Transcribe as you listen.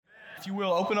If you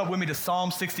will, open up with me to Psalm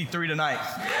 63 tonight.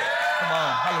 Come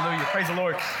on, hallelujah, praise the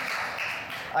Lord.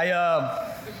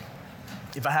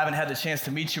 If I haven't had the chance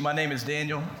to meet you, my name is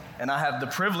Daniel, and I have the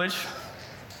privilege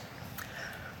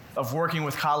of working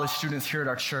with college students here at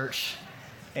our church.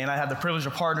 And I have the privilege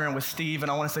of partnering with Steve,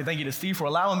 and I want to say thank you to Steve for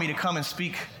allowing me to come and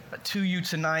speak to you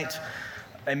tonight,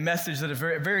 a message that is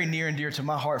very, very near and dear to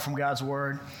my heart from God's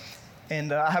Word.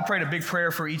 And I have prayed a big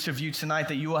prayer for each of you tonight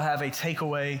that you will have a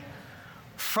takeaway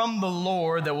from the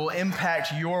Lord that will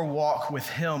impact your walk with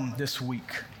Him this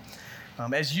week.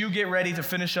 As you get ready to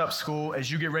finish up school, as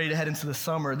you get ready to head into the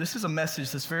summer, this is a message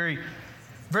that's very,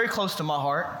 very close to my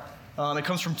heart. It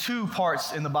comes from two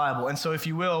parts in the Bible. And so if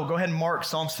you will, go ahead and mark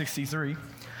Psalm 63.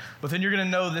 But then you're going to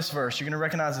know this verse. You're going to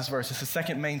recognize this verse. It's the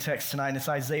second main text tonight, and it's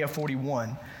Isaiah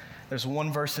 41. There's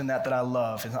one verse in that I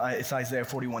love. It's Isaiah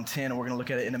 41:10, and we're going to look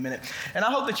at it in a minute. And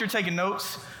I hope that you're taking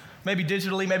notes, maybe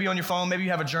digitally, maybe on your phone, maybe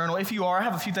you have a journal. If you are, I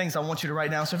have a few things I want you to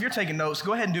write down. So if you're taking notes,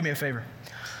 go ahead and do me a favor.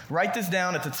 Write this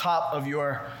down at the top of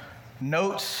your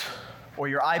notes or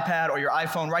your iPad or your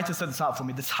iPhone. Write this at the top for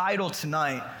me. The title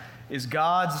tonight is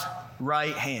God's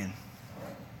Right Hand.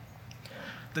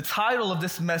 The title of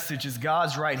this message is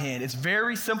God's Right Hand. It's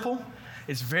very simple,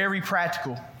 it's very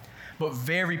practical, but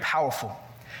very powerful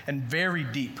and very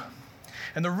deep.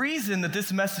 And the reason that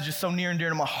this message is so near and dear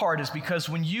to my heart is because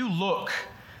when you look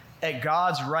at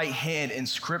God's right hand in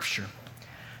Scripture,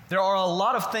 there are a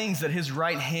lot of things that His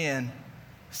right hand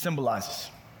symbolizes.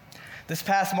 This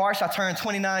past March, I turned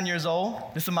 29 years old.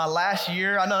 This is my last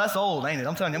year. I know that's old, ain't it?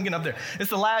 I'm telling you, I'm getting up there. It's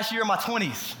the last year of my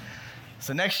 20s.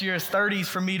 So next year is 30s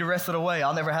for me the rest of the way.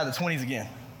 I'll never have the 20s again.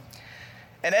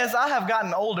 And as I have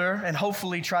gotten older and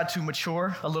hopefully tried to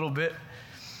mature a little bit,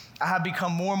 I have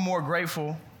become more and more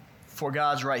grateful for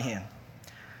God's right hand.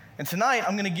 And tonight,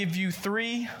 I'm going to give you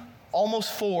 3,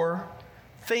 almost 4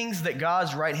 things that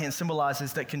God's right hand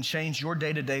symbolizes that can change your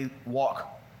day-to-day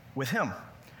walk with Him.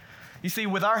 You see,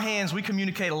 with our hands, we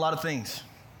communicate a lot of things.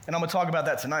 And I'm going to talk about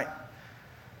that tonight.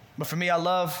 But for me, I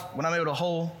love when I'm able to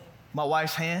hold my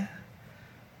wife's hand.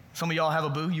 Some of y'all have a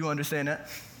boo, you understand that.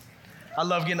 I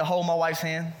love getting to hold my wife's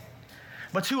hand.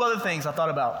 But 2 other things I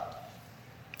thought about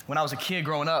when I was a kid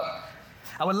growing up.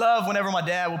 I would love whenever my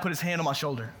dad would put his hand on my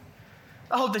shoulder.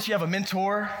 I hope that you have a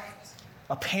mentor,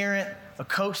 a parent, a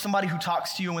coach, somebody who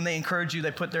talks to you, and when they encourage you,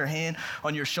 they put their hand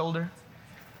on your shoulder.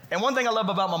 And one thing I love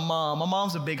about my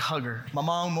mom's a big hugger. My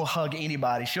mom will hug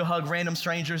anybody. She'll hug random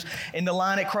strangers in the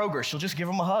line at Kroger. She'll just give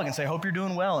them a hug and say, hope you're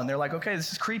doing well. And they're like, okay,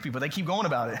 this is creepy, but they keep going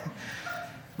about it.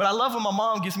 But I love when my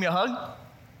mom gives me a hug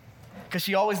because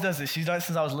she always does this. She's done it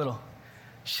since I was little.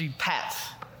 She pats.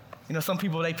 You know, some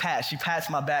people, they pat. She pats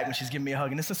my back when she's giving me a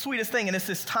hug. And it's the sweetest thing. And it's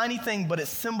this tiny thing, but it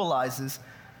symbolizes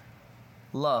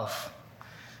love.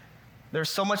 There's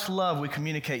so much love we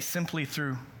communicate simply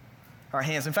through our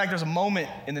hands. In fact, there's a moment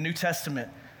in the New Testament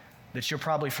that you're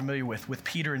probably familiar with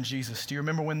Peter and Jesus. Do you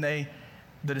remember when the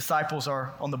disciples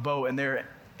are on the boat and they're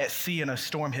at sea and a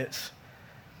storm hits?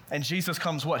 And Jesus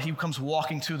comes what? He comes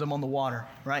walking to them on the water,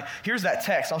 right? Here's that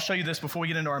text. I'll show you this before we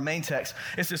get into our main text.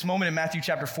 It's this moment in Matthew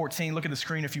chapter 14. Look at the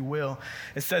screen if you will.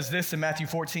 It says this in Matthew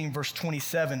 14, verse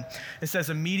 27. It says,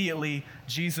 immediately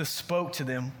Jesus spoke to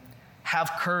them,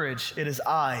 have courage, it is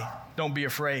I, don't be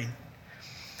afraid.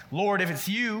 Lord, if it's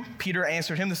you, Peter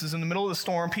answered him. This is in the middle of the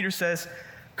storm. Peter says,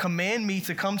 command me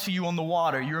to come to you on the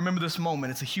water. You remember this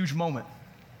moment. It's a huge moment.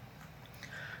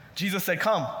 Jesus said,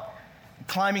 come.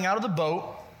 Climbing out of the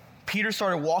boat, Peter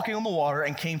started walking on the water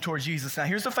and came towards Jesus. Now,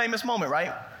 here's the famous moment,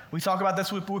 right? We talk about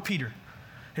this with Peter.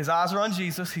 His eyes are on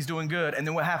Jesus. He's doing good. And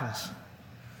then what happens?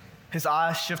 His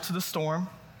eyes shift to the storm.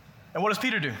 And what does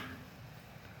Peter do?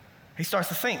 He starts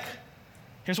to sink.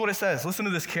 Here's what it says. Listen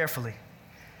to this carefully.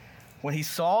 When he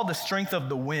saw the strength of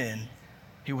the wind,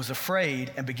 he was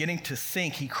afraid, and beginning to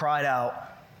sink, he cried out,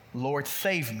 Lord,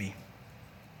 save me.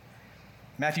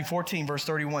 Matthew 14, verse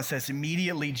 31 says,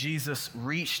 immediately Jesus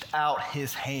reached out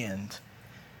his hand.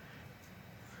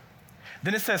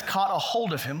 Then it says, caught a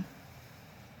hold of him.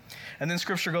 And then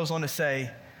Scripture goes on to say,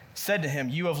 said to him,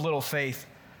 you of little faith,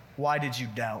 why did you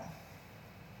doubt?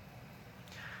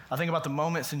 I think about the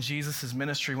moments in Jesus'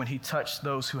 ministry when He touched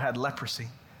those who had leprosy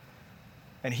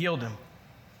and healed him.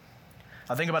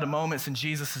 I think about the moments in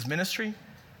Jesus' ministry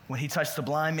when He touched the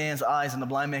blind man's eyes and the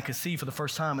blind man could see for the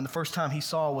first time. And the first time he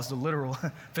saw was the literal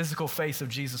physical face of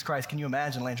Jesus Christ. Can you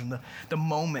imagine, Landrum, the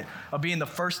moment of being the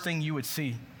first thing you would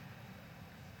see,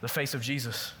 the face of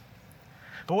Jesus?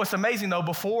 But what's amazing though,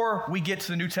 before we get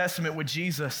to the New Testament with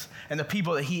Jesus and the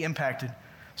people that He impacted,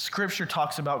 Scripture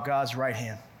talks about God's right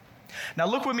hand. Now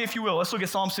look with me if you will. Let's look at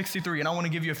Psalm 63, and I want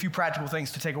to give you a few practical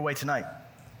things to take away tonight.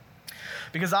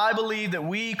 because I believe that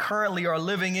we currently are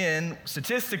living in,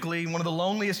 statistically, one of the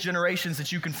loneliest generations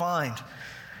that you can find.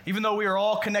 Even though we are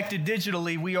all connected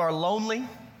digitally, we are lonely.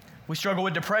 We struggle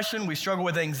with depression. We struggle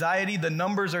with anxiety. The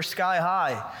numbers are sky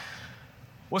high.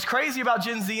 What's crazy about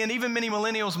Gen Z and even many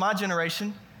millennials, my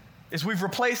generation, is we've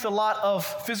replaced a lot of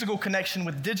physical connection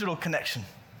with digital connection.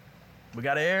 We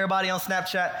got everybody on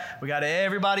Snapchat. We got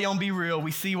everybody on Be Real.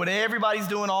 We see what everybody's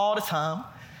doing all the time,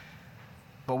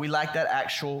 but we lack that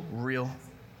actual real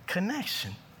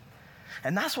connection.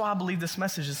 And that's why I believe this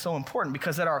message is so important,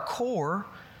 because at our core,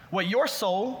 what your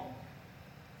soul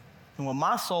and what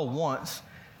my soul wants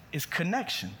is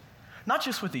connection. Not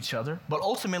just with each other, but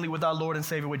ultimately with our Lord and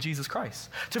Savior, with Jesus Christ.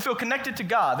 To feel connected to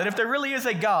God, that if there really is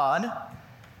a God,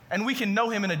 and we can know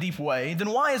him in a deep way,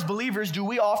 then why as believers do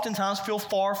we oftentimes feel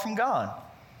far from God?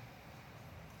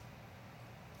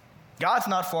 God's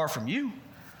not far from you,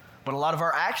 but a lot of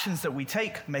our actions that we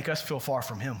take make us feel far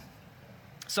from him.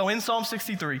 So in Psalm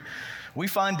 63, we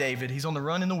find David. He's on the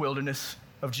run in the wilderness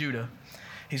of Judah.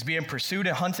 He's being pursued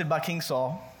and hunted by King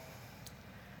Saul.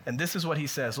 And this is what he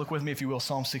says. Look with me, if you will,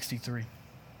 Psalm 63.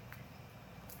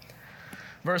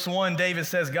 Verse 1, David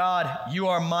says, God, you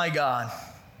are my God.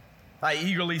 I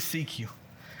eagerly seek you.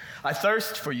 I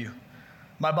thirst for you.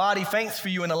 My body faints for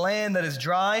you in a land that is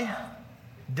dry,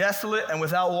 desolate, and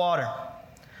without water.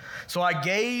 So I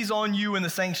gaze on you in the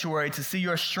sanctuary to see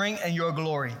your strength and your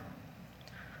glory.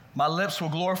 My lips will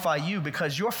glorify you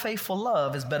because your faithful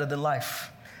love is better than life.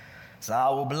 So I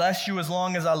will bless you as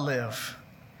long as I live.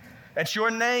 At your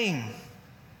name,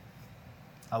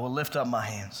 I will lift up my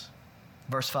hands.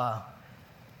 Verse 5,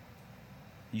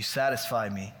 you satisfy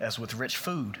me as with rich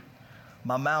food.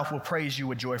 My mouth will praise you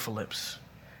with joyful lips.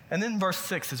 And then verse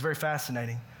 6 is very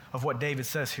fascinating of what David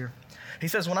says here. He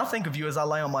says, when I think of you as I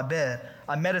lay on my bed,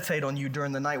 I meditate on you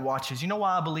during the night watches. You know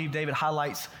why I believe David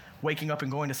highlights waking up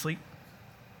and going to sleep?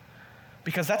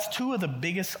 Because that's two of the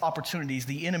biggest opportunities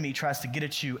the enemy tries to get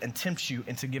at you and tempt you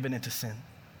into giving into sin.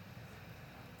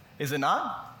 Is it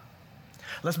not?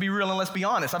 Let's be real and let's be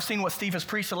honest. I've seen what Steve has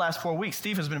preached the last 4 weeks.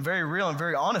 Steve has been very real and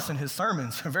very honest in his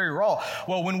sermons, very raw.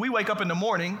 Well, when we wake up in the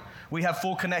morning, we have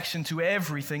full connection to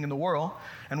everything in the world.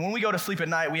 And when we go to sleep at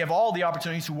night, we have all the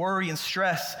opportunities to worry and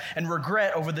stress and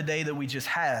regret over the day that we just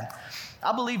had.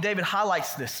 I believe David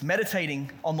highlights this,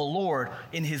 meditating on the Lord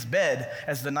in his bed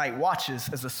as the night watches,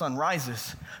 as the sun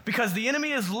rises. Because the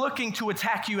enemy is looking to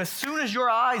attack you as soon as your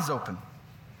eyes open.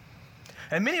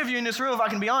 And many of you in this room, if I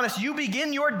can be honest, you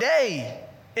begin your day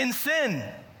in sin.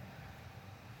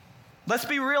 Let's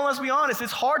be real, let's be honest.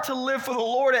 It's hard to live for the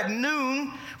Lord at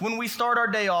noon when we start our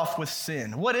day off with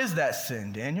sin. What is that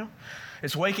sin, Daniel?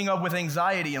 It's waking up with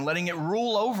anxiety and letting it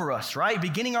rule over us, right?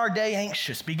 Beginning our day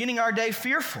anxious, beginning our day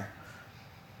fearful.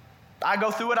 I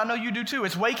go through it, I know you do too.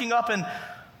 It's waking up and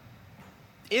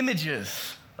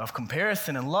images of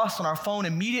comparison and lust on our phone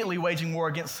immediately waging war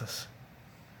against us.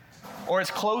 Or it's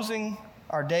closing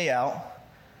our day out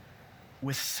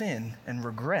with sin and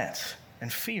regret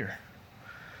and fear.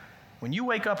 When you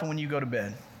wake up and when you go to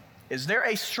bed, is there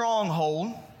a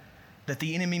stronghold that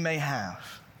the enemy may have?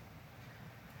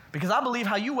 Because I believe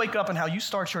how you wake up and how you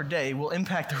start your day will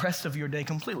impact the rest of your day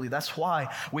completely. That's why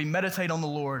we meditate on the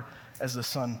Lord as the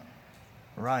sun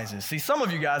rises. See, some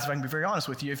of you guys, if I can be very honest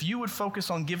with you, if you would focus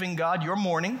on giving God your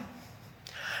morning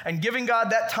and giving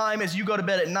God that time as you go to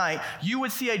bed at night, you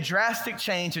would see a drastic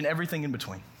change in everything in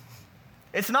between.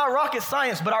 It's not rocket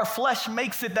science, but our flesh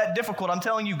makes it that difficult. I'm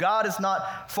telling you, God is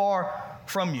not far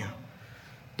from you.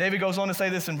 David goes on to say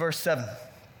this in verse 7.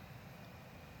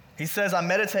 He says, I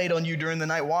meditate on you during the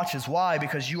night watches. Why?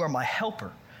 Because you are my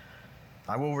helper.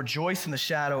 I will rejoice in the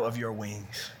shadow of your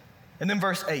wings. And then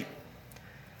verse 8.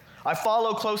 I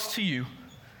follow close to you.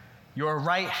 Your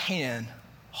right hand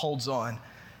holds on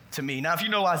to me. Now, if you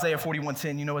know Isaiah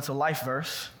 41:10, you know it's a life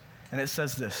verse. And it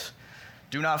says this,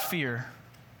 do not fear,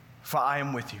 for I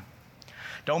am with you.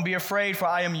 Don't be afraid, for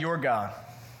I am your God.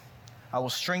 I will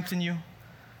strengthen you,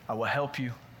 I will help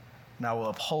you, and I will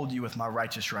uphold you with my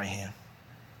righteous right hand.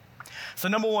 So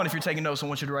number one, if you're taking notes, I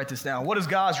want you to write this down. What does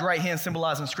God's right hand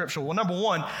symbolize in Scripture? Well, number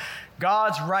one,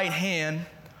 God's right hand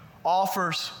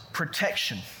offers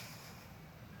protection.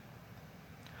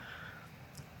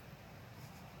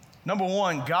 Number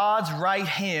one, God's right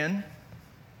hand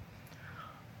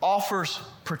offers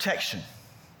protection.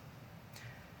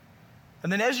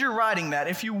 And then as you're writing that,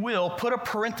 if you will, put a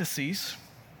parentheses,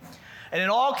 and in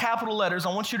all capital letters,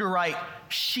 I want you to write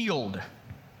shield.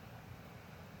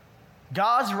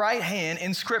 God's right hand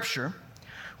in Scripture,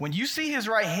 when you see his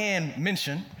right hand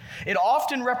mentioned, it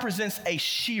often represents a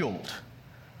shield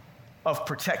of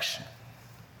protection.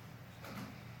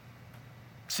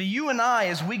 See, you and I,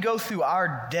 as we go through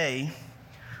our day,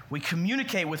 We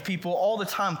communicate with people all the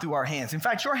time through our hands. In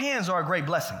fact, your hands are a great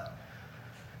blessing.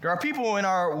 There are people in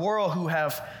our world who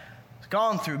have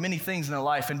gone through many things in their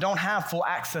life and don't have full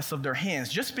access of their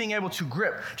hands. Just being able to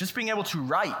grip, just being able to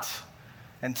write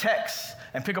and text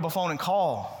and pick up a phone and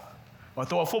call or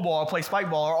throw a football or play spike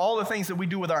ball or all the things that we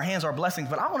do with our hands are blessings.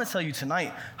 But I want to tell you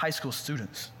tonight, high school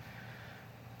students,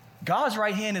 God's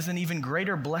right hand is an even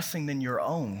greater blessing than your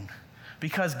own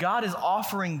because God is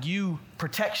offering you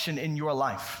protection in your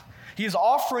life. He is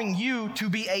offering you to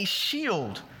be a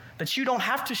shield, that you don't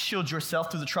have to shield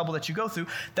yourself through the trouble that you go through,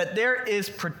 that there is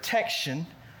protection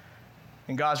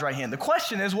in God's right hand. The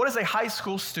question is, what is a high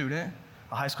school student,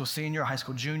 a high school senior, a high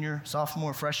school junior,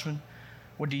 sophomore, freshman,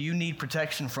 what do you need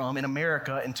protection from in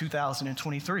America in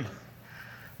 2023?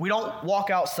 We don't walk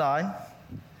outside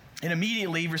and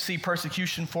immediately receive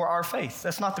persecution for our faith.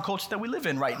 That's not the culture that we live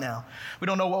in right now. We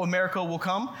don't know what America will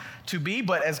come to be,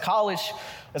 but as a college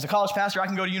pastor, I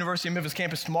can go to University of Memphis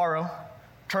campus tomorrow,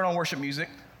 turn on worship music,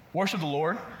 worship the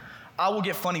Lord. I will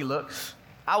get funny looks.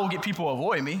 I will get people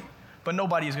avoid me, but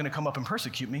nobody is going to come up and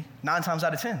persecute me 9 times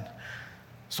out of 10.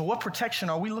 So what protection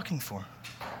are we looking for?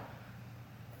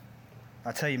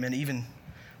 I tell you, man, even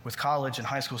with college and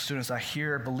high school students, I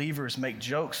hear believers make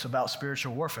jokes about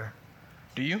spiritual warfare.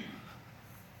 Do you?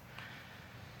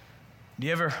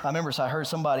 I remember I heard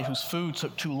somebody whose food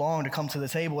took too long to come to the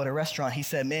table at a restaurant. He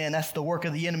said, man, that's the work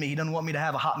of the enemy. He doesn't want me to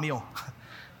have a hot meal.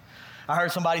 I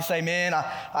heard somebody say, man,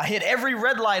 I hit every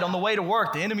red light on the way to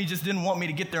work. The enemy just didn't want me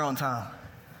to get there on time.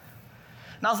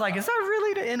 And I was like, is that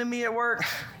really the enemy at work?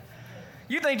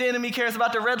 You think the enemy cares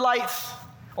about the red lights?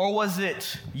 Or was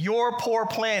it your poor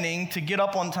planning to get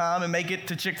up on time and make it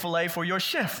to Chick-fil-A for your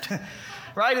shift?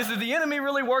 Right? Is it the enemy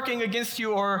really working against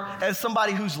you, or as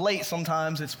somebody who's late,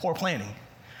 sometimes it's poor planning?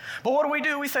 But what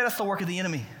do? We say that's the work of the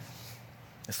enemy.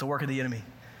 It's the work of the enemy.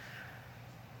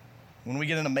 When we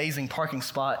get an amazing parking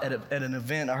spot at an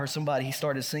event, I heard somebody, he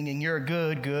started singing, "You're a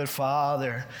good, good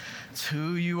father. It's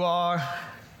who you are."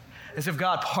 As if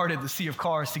God parted the sea of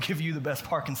cars to give you the best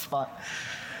parking spot.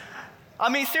 I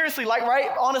mean, seriously,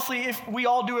 right? Honestly, if we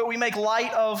all do it, we make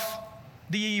light of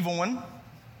the evil one.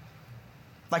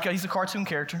 Like he's a cartoon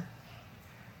character.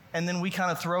 And then we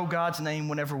kind of throw God's name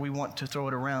whenever we want to throw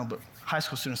it around. But high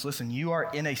school students, listen, you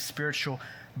are in a spiritual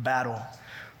battle.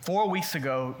 4 weeks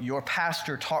ago, your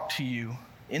pastor talked to you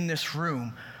in this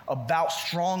room about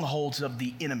strongholds of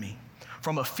the enemy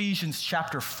from Ephesians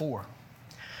chapter 4.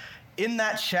 In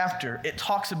that chapter, it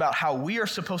talks about how we are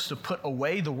supposed to put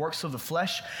away the works of the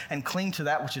flesh and cling to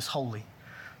that which is holy,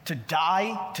 to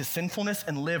die to sinfulness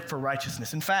and live for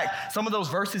righteousness. In fact, some of those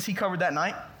verses he covered that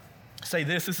night say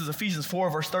this. This is Ephesians 4,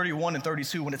 verse 31 and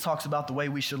 32, when it talks about the way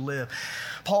we should live.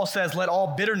 Paul says, "Let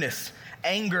all bitterness,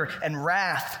 anger, and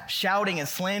wrath, shouting and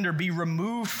slander be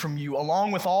removed from you,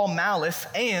 along with all malice,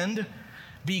 and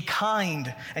be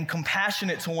kind and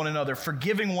compassionate to one another,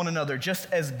 forgiving one another, just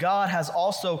as God has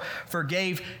also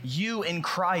forgave you in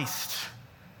Christ."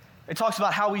 It talks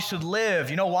about how we should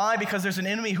live. You know why? Because there's an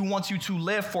enemy who wants you to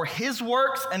live for his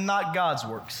works and not God's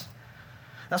works.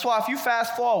 That's why if you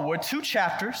fast forward 2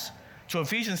 chapters to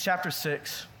Ephesians chapter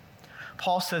 6,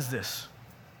 Paul says this: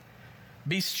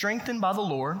 "Be strengthened by the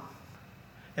Lord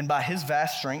and by his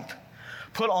vast strength.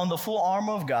 Put on the full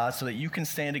armor of God so that you can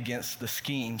stand against the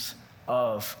schemes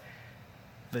of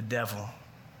the devil."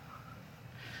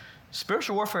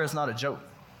 Spiritual warfare is not a joke.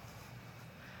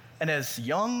 And as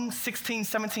young 16,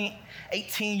 17,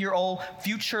 18-year-old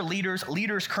future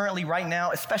leaders currently right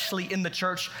now, especially in the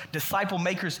church, disciple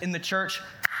makers in the church,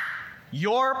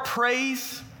 your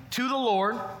praise to the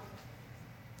Lord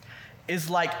is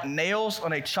like nails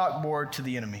on a chalkboard to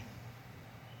the enemy.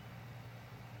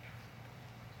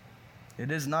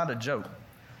 It is not a joke.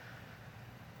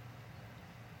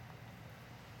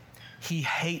 He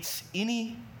hates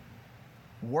any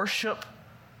worship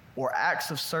or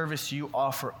acts of service you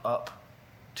offer up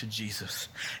to Jesus.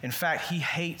 In fact, he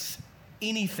hates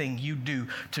anything you do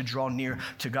to draw near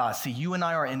to God. See, you and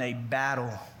I are in a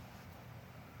battle.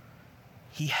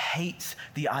 He hates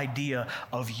the idea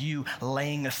of you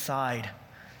laying aside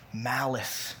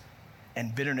malice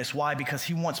and bitterness. Why? Because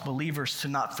he wants believers to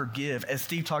not forgive. As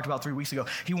Steve talked about 3 weeks ago,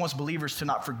 he wants believers to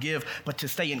not forgive, but to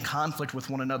stay in conflict with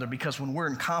one another. Because when we're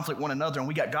in conflict with one another and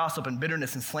we got gossip and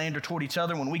bitterness and slander toward each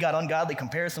other, when we got ungodly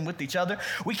comparison with each other,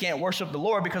 we can't worship the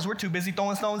Lord because we're too busy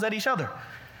throwing stones at each other.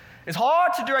 It's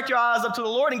hard to direct your eyes up to the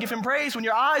Lord and give him praise when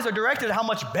your eyes are directed at how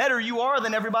much better you are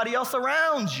than everybody else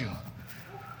around you.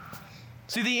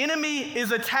 See, the enemy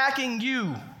is attacking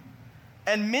you,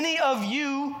 and many of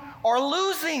you are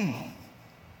losing,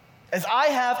 as I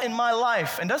have in my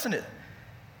life. And doesn't it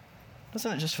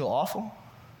just feel awful?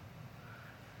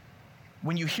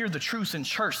 when you hear the truths in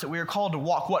church that we are called to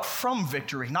walk, what, from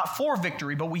victory, not for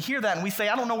victory, but we hear that and we say,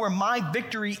 I don't know where my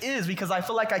victory is because I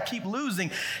feel like I keep losing.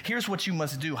 Here's what you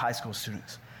must do, high school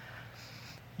students.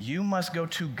 You must go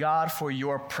to God for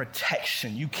your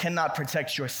protection. You cannot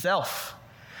protect yourself.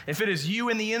 If it is you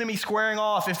and the enemy squaring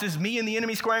off, if it's me and the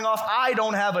enemy squaring off, I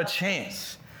don't have a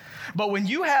chance. But when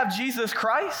you have Jesus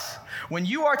Christ, when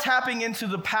you are tapping into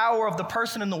the power of the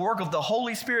person and the work of the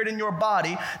Holy Spirit in your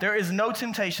body, there is no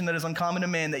temptation that is uncommon to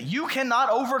man that you cannot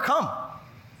overcome.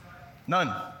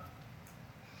 None.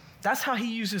 That's how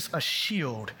he uses a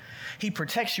shield. He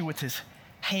protects you with his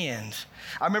hands.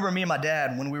 I remember me and my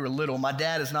dad when we were little. My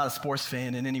dad is not a sports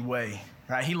fan in any way,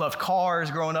 right? He loved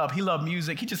cars growing up. He loved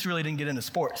music. He just really didn't get into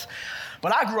sports.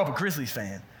 But I grew up a Grizzlies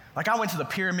fan. Like, I went to the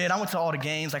Pyramid. I went to all the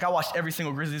games. Like, I watched every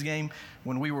single Grizzlies game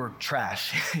when we were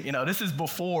trash. This is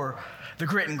before the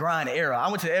grit and grind era. I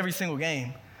went to every single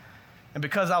game. And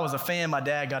because I was a fan, my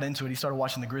dad got into it. He started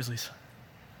watching the Grizzlies.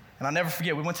 And I'll never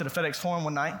forget, we went to the FedEx Forum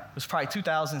one night. It was probably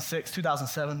 2006,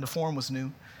 2007. The Forum was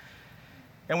new.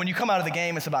 And when you come out of the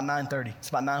game, it's about 9:30. It's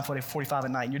about 9:45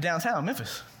 at night. And you're downtown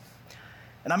Memphis.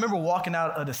 And I remember walking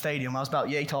out of the stadium. I was about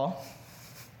yay tall.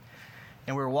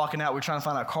 And we were walking out. We were trying to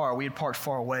find our car. We had parked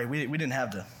far away. We didn't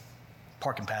have the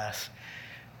parking pass.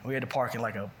 We had to park in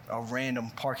like a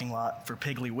random parking lot for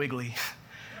Piggly Wiggly,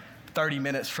 30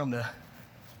 minutes from the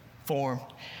Forum.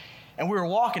 And we were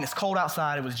walking. It's cold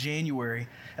outside. It was January.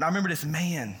 And I remember this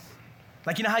man.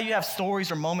 Like, you know how you have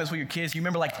stories or moments with your kids, you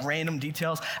remember like random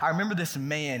details? I remember this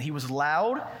man. He was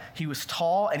loud, he was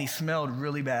tall, and he smelled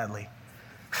really badly.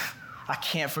 I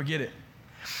can't forget it.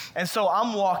 And so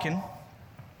I'm walking.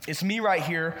 It's me right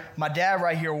here, my dad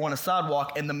right here on a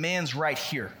sidewalk, and the man's right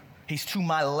here. He's to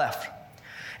my left.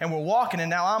 And we're walking, and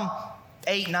now I'm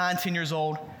 8, 9, 10 years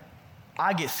old.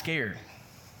 I get scared.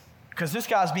 Because this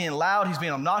guy's being loud, he's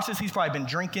being obnoxious, he's probably been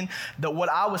drinking. What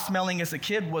I was smelling as a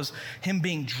kid was him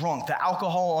being drunk. The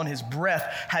alcohol on his breath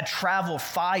had traveled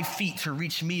 5 feet to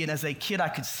reach me, and as a kid, I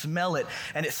could smell it,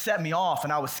 and it set me off,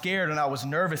 and I was scared, and I was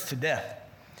nervous to death.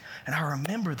 And I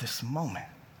remember this moment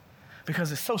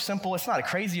because it's so simple. It's not a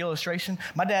crazy illustration.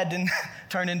 My dad didn't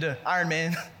turn into Iron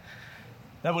Man.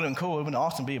 That would have been cool. It would have been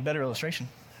awesome to be a better illustration.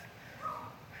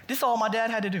 This is all my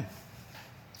dad had to do.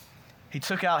 He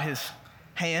took out his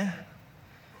hand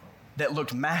that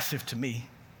looked massive to me,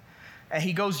 and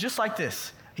he goes just like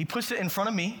this. He puts it in front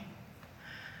of me,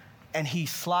 and he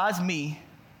slides me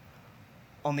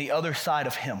on the other side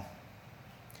of him.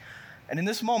 And in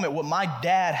this moment, what my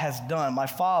dad has done, my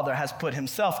father has put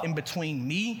himself in between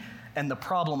me and the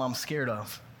problem I'm scared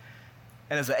of.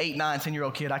 And as an 8, 9,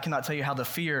 10-year-old kid, I cannot tell you how the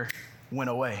fear went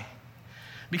away.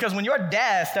 Because when your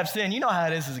dad steps in, you know how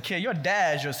it is as a kid. Your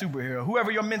dad's your superhero.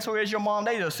 Whoever your mentor is, your mom,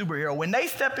 they're a superhero. When they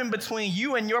step in between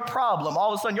you and your problem,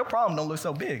 all of a sudden your problem don't look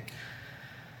so big.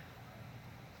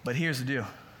 But here's the deal.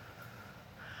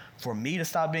 For me to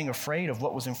stop being afraid of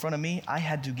what was in front of me, I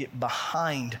had to get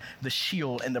behind the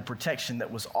shield and the protection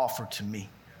that was offered to me.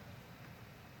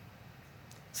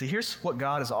 See, here's what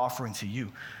God is offering to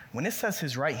you. When it says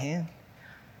his right hand,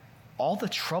 all the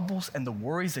troubles and the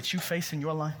worries that you face in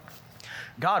your life,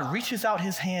 God reaches out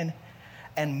his hand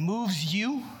and moves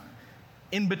you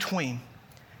in between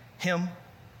him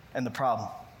and the problem.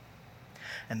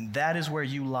 And that is where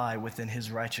you lie within his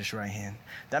righteous right hand.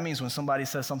 That means when somebody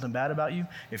says something bad about you,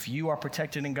 if you are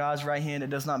protected in God's right hand, it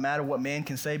does not matter what man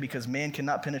can say because man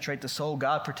cannot penetrate the soul.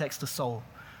 God protects the soul.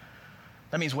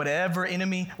 That means whatever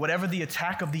the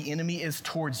attack of the enemy is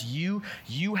towards you,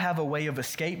 you have a way of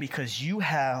escape because you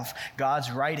have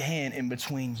God's right hand in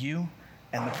between you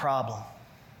and the problem.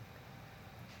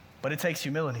 But it takes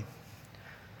humility.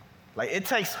 Like, it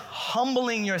takes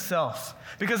humbling yourself.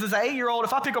 Because as an 8-year-old,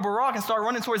 if I pick up a rock and start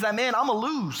running towards that man, I'm going to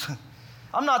lose.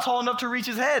 I'm not tall enough to reach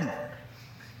his head.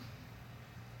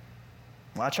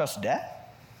 When I trust Dad,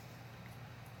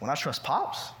 when I trust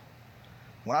Pops,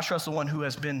 when I trust the one who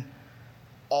has been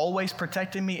always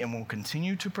protecting me and will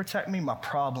continue to protect me, my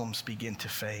problems begin to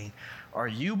fade. Are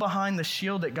you behind the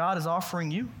shield that God is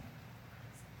offering you?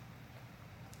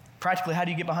 Practically, how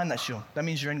do you get behind that shield? That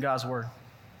means you're in God's word.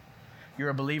 You're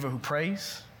a believer who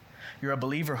prays. You're a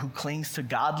believer who clings to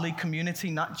godly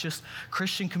community, not just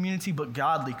Christian community, but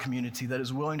godly community that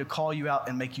is willing to call you out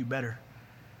and make you better.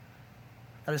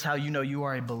 That is how you know you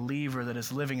are a believer that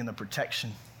is living in the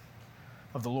protection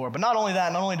of the Lord. But not only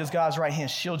that, not only does God's right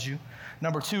hand shield you,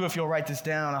 number 2, if you'll write this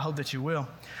down, I hope that you will,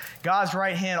 God's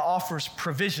right hand offers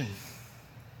provision.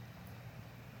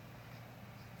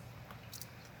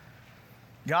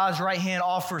 God's right hand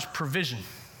offers provision.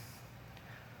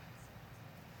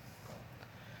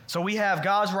 So we have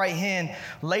God's right hand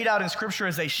laid out in Scripture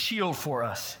as a shield for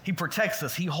us. He protects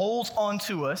us. He holds on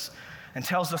to us and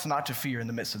tells us not to fear in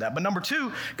the midst of that. But number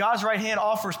two, God's right hand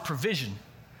offers provision.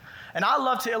 And I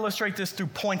love to illustrate this through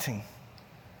pointing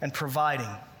and providing.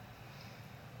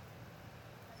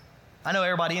 I know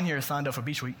everybody in here is signed up for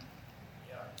Beach Week.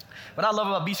 What I love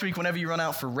about Beach Week, whenever you run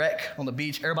out for rec on the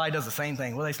beach, everybody does the same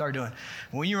thing. What do they start doing?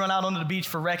 When you run out onto the beach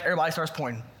for rec, everybody starts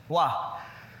pointing. Why?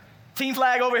 Team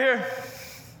flag over here.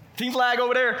 Team flag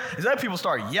over there. Is that people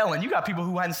start yelling? You got people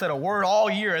who hadn't said a word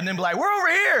all year and then be like, we're over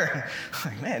here.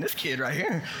 Like, man, this kid right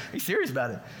here, he's serious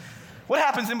about it. What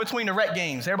happens in between the rec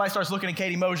games? Everybody starts looking at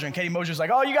Katie Mosier, and Katie Mosier's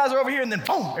like, oh, you guys are over here, and then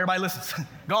boom, everybody listens.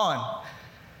 Gone.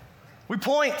 We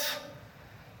point.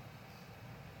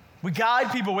 We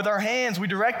guide people with our hands. We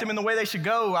direct them in the way they should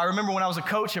go. I remember when I was a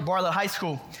coach at Bartlett High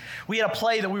School, we had a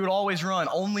play that we would always run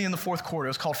only in the fourth quarter.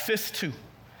 It was called Fist 2.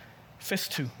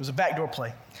 Fist 2. It was a backdoor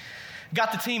play.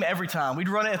 Got the team every time. We'd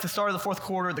run it at the start of the fourth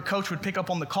quarter. The coach would pick up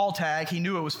on the call tag. He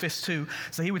knew it was Fist 2.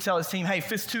 So he would tell his team, hey,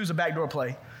 Fist 2 is a backdoor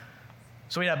play.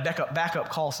 So we'd have backup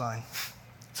call sign.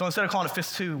 So instead of calling it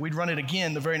Fist 2, we'd run it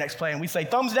again the very next play, and we'd say,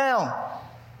 thumbs down.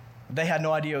 They had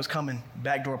no idea it was coming.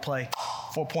 Backdoor play.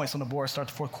 4 points on the board, start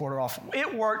the fourth quarter off.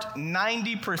 It worked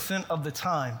 90% of the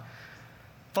time.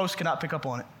 Folks could not pick up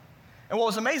on it. And what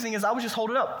was amazing is I would just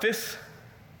hold it up. Fist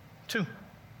 2.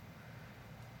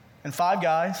 And 5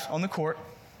 guys on the court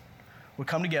would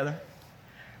come together,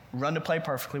 run the play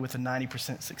perfectly with a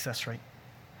 90% success rate.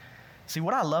 See,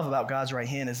 what I love about God's right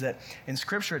hand is that in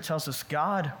Scripture it tells us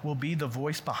God will be the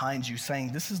voice behind you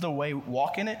saying, this is the way,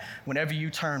 walk in it whenever you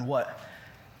turn what?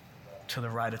 To the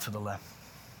right or to the left.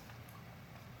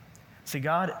 See,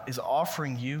 God is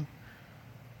offering you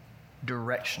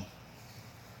direction.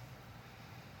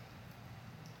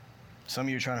 Some of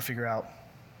you are trying to figure out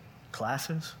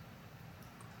classes.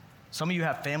 Some of you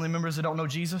have family members that don't know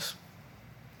Jesus,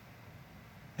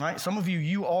 right? Some of you,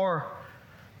 you are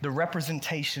the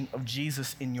representation of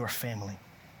Jesus in your family.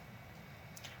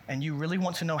 And you really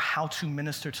want to know how to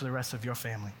minister to the rest of your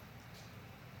family.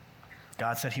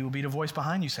 God said he will be the voice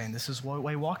behind you saying, this is the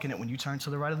way walk in it when you turn to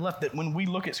the right or the left. That when we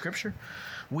look at Scripture,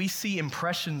 we see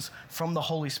impressions from the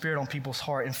Holy Spirit on people's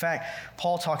heart. In fact,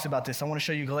 Paul talks about this. I want to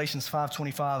show you Galatians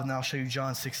 5:25, and then I'll show you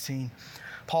John 16.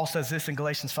 Paul says this in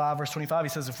Galatians 5, verse 25. He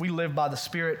says, if we live by the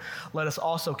Spirit, let us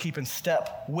also keep in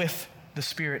step with the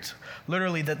Spirit.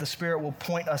 Literally, that the Spirit will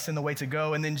point us in the way to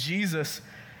go. And then Jesus,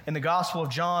 in the Gospel of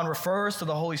John, refers to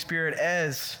the Holy Spirit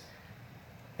as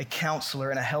a counselor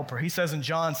and a helper. He says in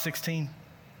John 16,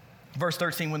 verse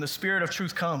 13, when the Spirit of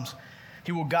truth comes,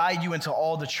 he will guide you into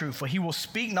all the truth. For he will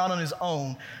speak not on his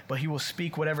own, but he will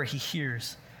speak whatever he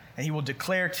hears. And he will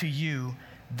declare to you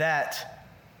that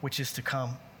which is to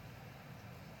come.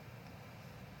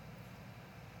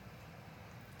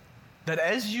 That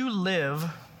as you live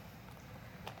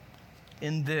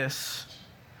in this,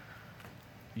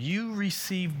 you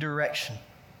receive direction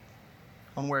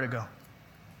on where to go.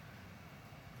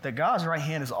 That God's right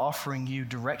hand is offering you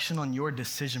direction on your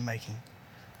decision making.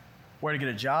 Where to get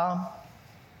a job,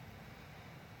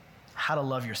 how to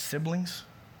love your siblings,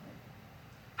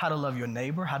 how to love your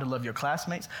neighbor, how to love your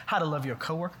classmates, how to love your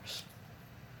coworkers.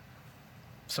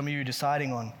 Some of you are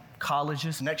deciding on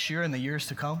colleges next year and the years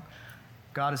to come.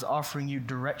 God is offering you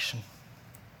direction.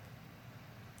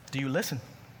 Do you listen?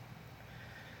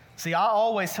 See, I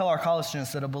always tell our college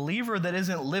students that a believer that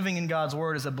isn't living in God's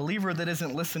word is a believer that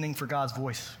isn't listening for God's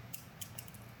voice.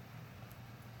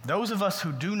 Those of us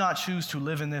who do not choose to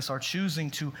live in this are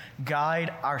choosing to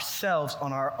guide ourselves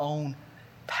on our own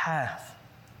path.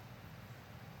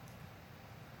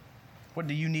 What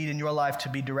do you need in your life to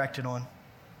be directed on?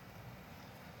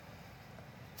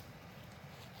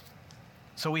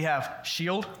 So we have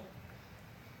shield,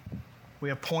 we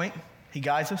have point, he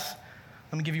guides us.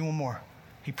 Let me give you one more.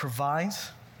 He provides.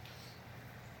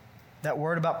 That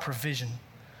word about provision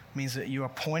means that you are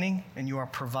pointing and you are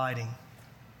providing.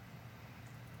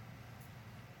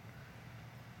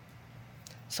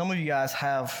 Some of you guys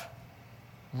have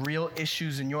real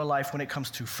issues in your life when it comes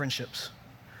to friendships.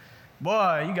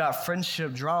 Boy, you got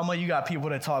friendship drama. You got people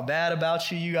that talk bad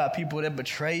about you. You got people that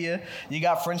betray you. You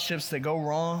got friendships that go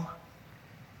wrong.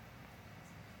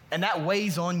 And that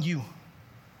weighs on you.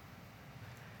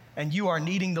 And you are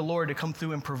needing the Lord to come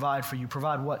through and provide for you.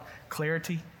 Provide what?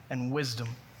 Clarity and wisdom.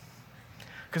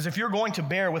 Because if you're going to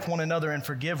bear with one another and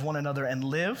forgive one another and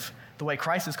live the way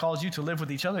Christ has called you to live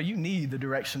with each other, you need the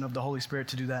direction of the Holy Spirit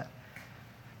to do that.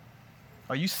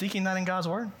 Are you seeking that in God's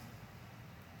word?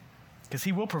 Because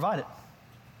he will provide it.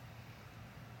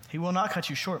 He will not cut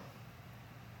you short.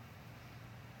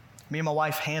 Me and my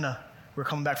wife, Hannah, we were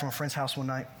coming back from a friend's house one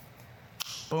night.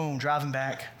 Boom, driving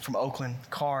back from Oakland,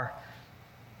 car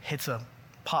hits a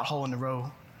pothole in the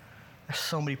road. There's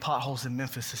so many potholes in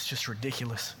Memphis, it's just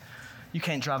ridiculous. You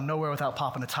can't drive nowhere without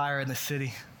popping a tire in the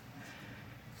city.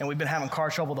 And we've been having car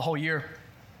trouble the whole year,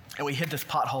 and we hit this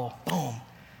pothole, boom.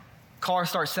 Car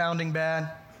starts sounding bad,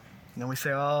 and then we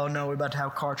say, oh no, we're about to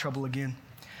have car trouble again.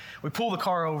 We pull the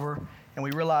car over, and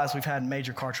we realize we've had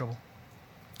major car trouble.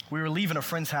 We were leaving a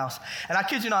friend's house, and I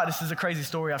kid you not, this is a crazy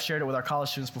story. I've shared it with our college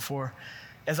students before.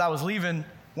 As I was leaving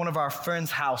one of our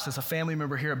friend's house as a family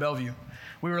member here at Bellevue,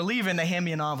 we were leaving, they hand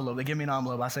me an envelope. They give me an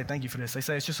envelope. I say, thank you for this. They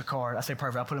say, it's just a card. I say,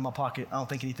 perfect. I put it in my pocket. I don't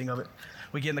think anything of it.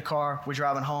 We get in the car. We're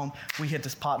driving home. We hit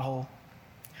this pothole.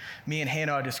 Me and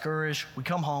Hannah are discouraged. We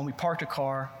come home. We park the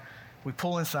car. We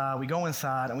pull inside. We go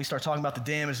inside, and we start talking about the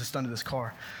damage that's done to this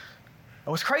car.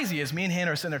 And what's crazy is me and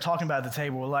Hannah are sitting there talking about it at the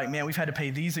table. We're like, man, we've had to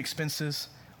pay these expenses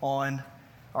on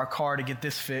our car to get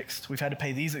this fixed. We've had to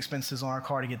pay these expenses on our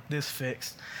car to get this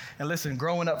fixed. And listen,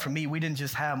 growing up for me, we didn't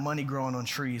just have money growing on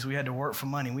trees. We had to work for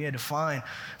money. We had to find,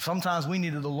 sometimes we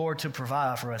needed the Lord to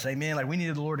provide for us. Amen? Like we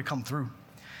needed the Lord to come through.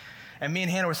 And me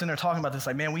and Hannah were sitting there talking about this,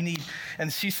 like, man, we need,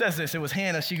 and she says this, it was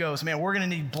Hannah, she goes, man, we're gonna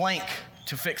need blank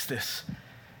to fix this.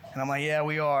 And I'm like, yeah,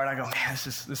 we are. And I go, man,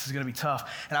 this is gonna be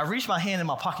tough. And I reach my hand in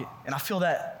my pocket, and I feel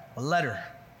that letter.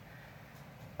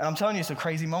 And I'm telling you, it's a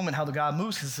crazy moment how the God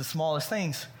moves because it's the smallest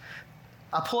things.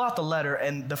 I pull out the letter,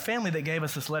 and the family that gave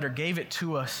us this letter gave it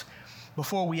to us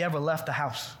before we ever left the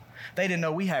house. They didn't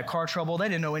know we had car trouble. They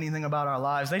didn't know anything about our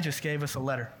lives. They just gave us a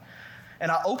letter. And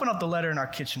I open up the letter in our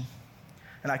kitchen.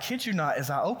 And I kid you not,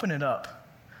 as I open it up,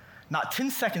 not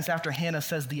 10 seconds after Hannah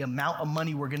says the amount of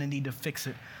money we're going to need to fix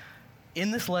it,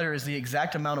 in this letter is the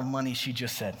exact amount of money she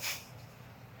just said.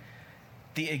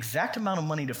 The exact amount of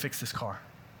money to fix this car.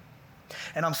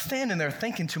 And I'm standing there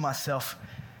thinking to myself,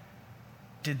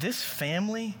 did this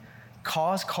family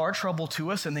cause car trouble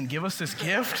to us and then give us this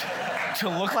gift to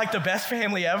look like the best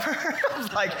family ever? I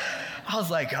was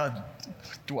like,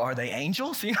 are they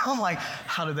angels? You know, I'm like,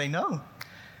 how do they know?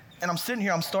 And I'm sitting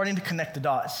here, I'm starting to connect the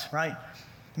dots, right?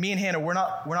 Me and Hannah, we're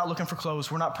not looking for clothes.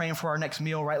 We're not praying for our next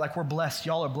meal, right? Like we're blessed.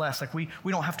 Y'all are blessed. Like we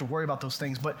don't have to worry about those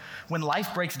things. But when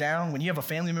life breaks down, when you have a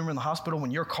family member in the hospital,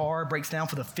 when your car breaks down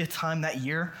for the 5th time that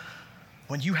year,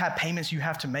 when you have payments you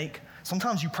have to make,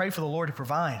 sometimes you pray for the Lord to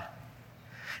provide.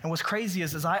 And what's crazy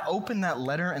is as I opened that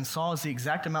letter and saw it's the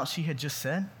exact amount she had just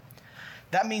said,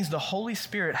 that means the Holy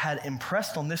Spirit had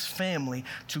impressed on this family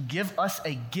to give us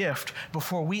a gift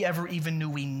before we ever even knew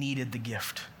we needed the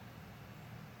gift.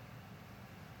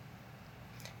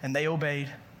 And they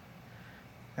obeyed,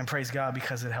 and praise God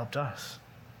because it helped us.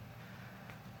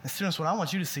 And students, what I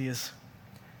want you to see is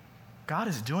God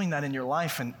is doing that in your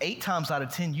life, and 8 times out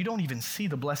of 10, you don't even see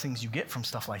the blessings you get from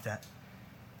stuff like that.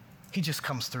 He just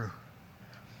comes through.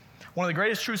 One of the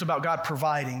greatest truths about God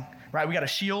providing, right? We got a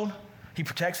shield. He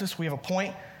protects us. We have a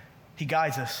point. He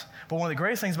guides us. But one of the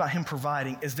greatest things about him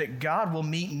providing is that God will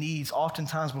meet needs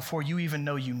oftentimes before you even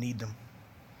know you need them.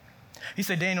 He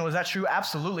said, Daniel, is that true?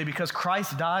 Absolutely, because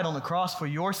Christ died on the cross for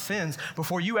your sins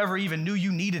before you ever even knew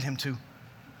you needed him to.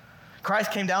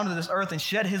 Christ came down to this earth and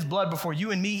shed his blood before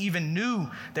you and me even knew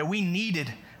that we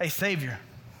needed a Savior.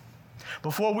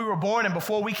 Before we were born and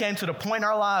before we came to the point in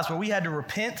our lives where we had to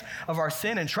repent of our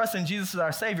sin and trust in Jesus as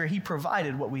our Savior, he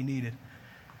provided what we needed.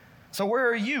 So where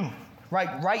are you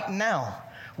right now?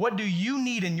 What do you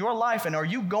need in your life, and are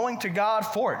you going to God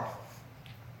for it?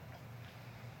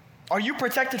 Are you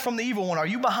protected from the evil one? Are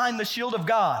you behind the shield of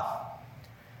God?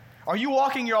 Are you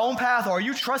walking your own path, or are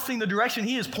you trusting the direction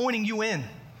he is pointing you in?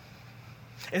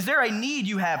 Is there a need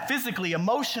you have physically,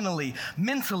 emotionally,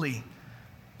 mentally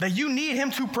that you need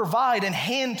him to provide and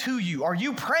hand to you? Are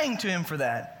you praying to him for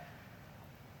that?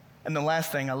 And the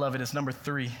last thing, I love it, is number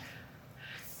 3.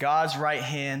 God's right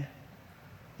hand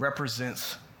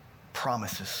represents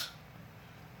promises.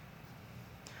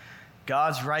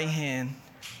 God's right hand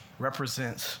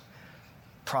represents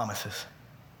promises.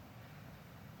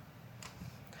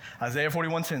 Isaiah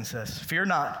 41:10 says, "Fear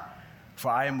not, for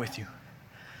I am with you.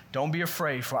 Don't be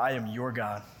afraid, for I am your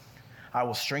God. I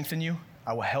will strengthen you.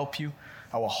 I will help you.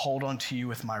 I will hold on to you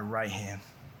with my right hand."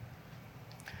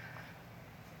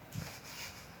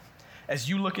 As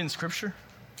you look in Scripture,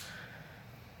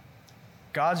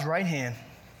 God's right hand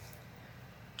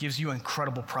gives you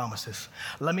incredible promises.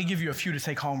 Let me give you a few to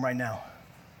take home right now.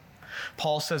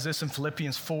 Paul says this in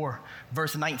Philippians 4,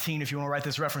 verse 19, if you want to write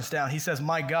this reference down. He says,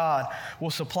 "My God will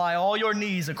supply all your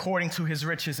needs according to his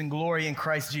riches and glory in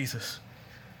Christ Jesus."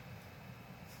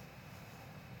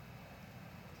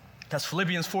 That's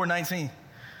Philippians 4:19.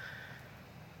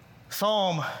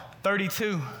 Psalm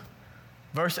 32,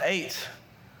 verse 8.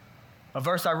 A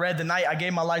verse I read the night I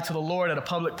gave my life to the Lord at a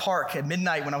public park at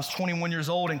midnight when I was 21 years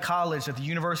old in college at the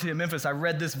University of Memphis. I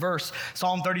read this verse,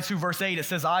 Psalm 32, verse 8. It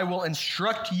says, I will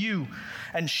instruct you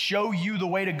and show you the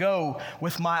way to go.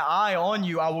 With my eye on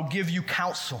you, I will give you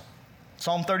counsel.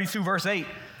 Psalm 32, verse 8.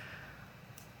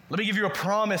 Let me give you a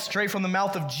promise straight from the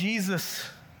mouth of Jesus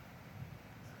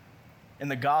in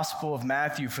the Gospel of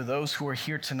Matthew for those who are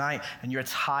here tonight and you're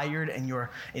tired and you're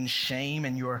in shame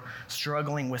and you're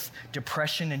struggling with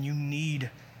depression and you need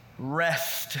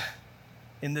rest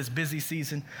in this busy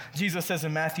season. Jesus says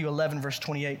in Matthew 11, verse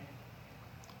 28,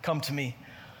 come to me,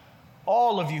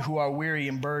 all of you who are weary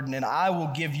and burdened, and I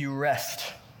will give you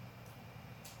rest.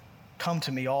 Come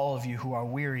to me, all of you who are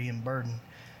weary and burdened,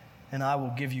 and I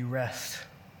will give you rest.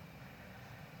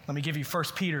 Let me give you 1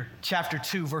 Peter chapter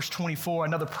 2, verse 24,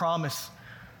 another promise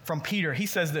from Peter. He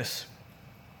says this,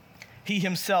 he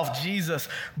himself, Jesus,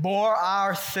 bore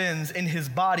our sins in his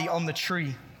body on the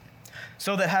tree,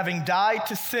 so that having died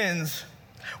to sins,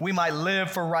 we might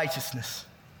live for righteousness.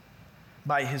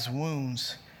 By his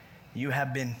wounds, you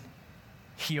have been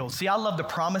healed. See, I love the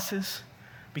promises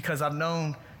because I've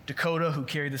known Dakota, who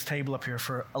carried this table up here,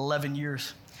 for 11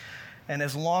 years. And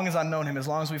as long as I've known him, as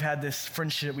long as we've had this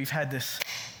friendship, we've had this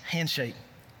handshake.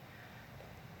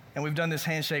 And we've done this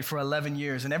handshake for 11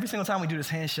 years. And every single time we do this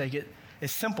handshake,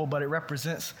 it's simple, but it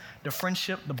represents the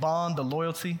friendship, the bond, the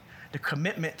loyalty, the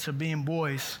commitment to being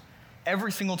boys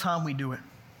every single time we do it.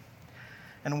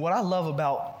 And what I love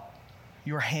about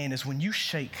your hand is when you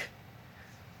shake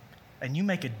and you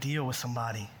make a deal with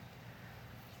somebody,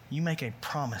 you make a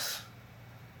promise.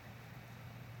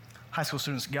 High school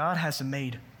students, God has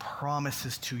made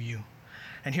promises to you.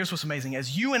 And here's what's amazing.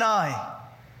 As you and I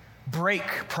break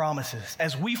promises,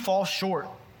 as we fall short,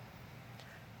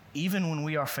 even when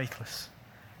we are faithless,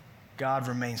 God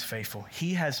remains faithful.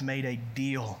 He has made a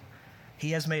deal.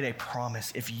 He has made a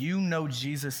promise. If you know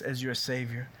Jesus as your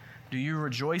Savior, do you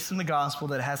rejoice in the gospel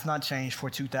that has not changed for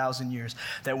 2,000 years?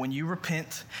 That when you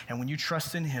repent and when you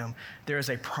trust in him, there is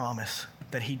a promise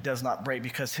that he does not break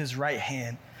because his right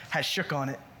hand has shook on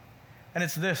it. And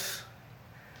it's this,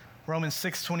 Romans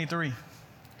 6:23.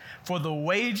 For the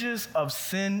wages of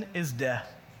sin is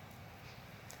death,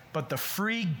 but the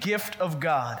free gift of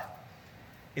God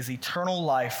is eternal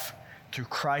life through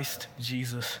Christ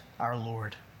Jesus our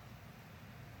Lord.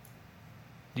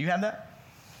 Do you have that?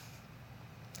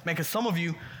 Man, because some of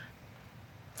you,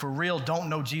 for real, don't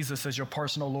know Jesus as your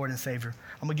personal Lord and Savior.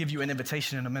 I'm going to give you an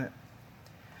invitation in a minute.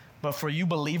 But for you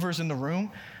believers in the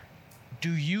room,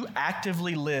 do you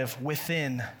actively live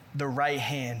within the right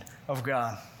hand of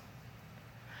God?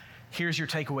 Here's your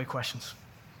takeaway questions.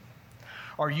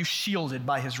 Are you shielded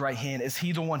by his right hand? Is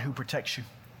he the one who protects you?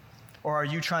 Or are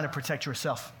you trying to protect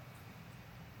yourself?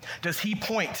 Does he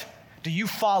point? Do you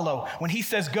follow? When he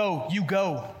says go, you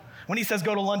go. When he says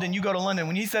go to London, you go to London.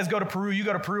 When he says go to Peru, you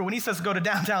go to Peru. When he says go to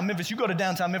downtown Memphis, you go to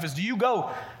downtown Memphis. Do you go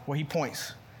where he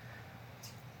points?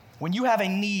 When you have a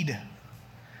need,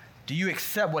 do you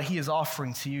accept what he is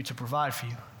offering to you to provide for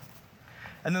you?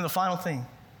 And then the final thing,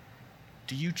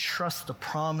 do you trust the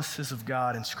promises of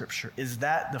God in Scripture? Is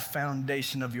that the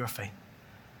foundation of your faith?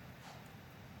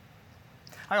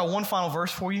 I got one final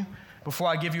verse for you before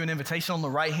I give you an invitation on the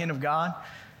right hand of God.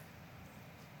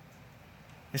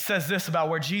 It says this about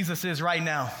where Jesus is right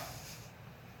now.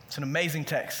 It's an amazing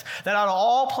text. That out of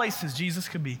all places Jesus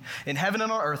could be, in heaven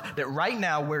and on earth, that right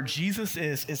now where Jesus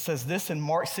is, it says this in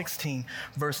Mark 16,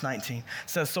 verse 19. It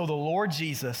says, so the Lord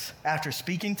Jesus, after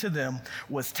speaking to them,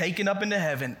 was taken up into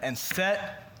heaven and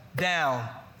sat down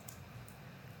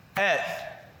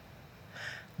at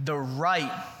the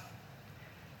right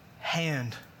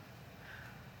hand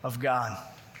of God.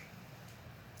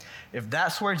 If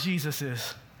that's where Jesus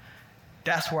is,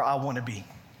 that's where I want to be,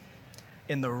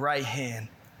 in the right hand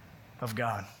of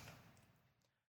God.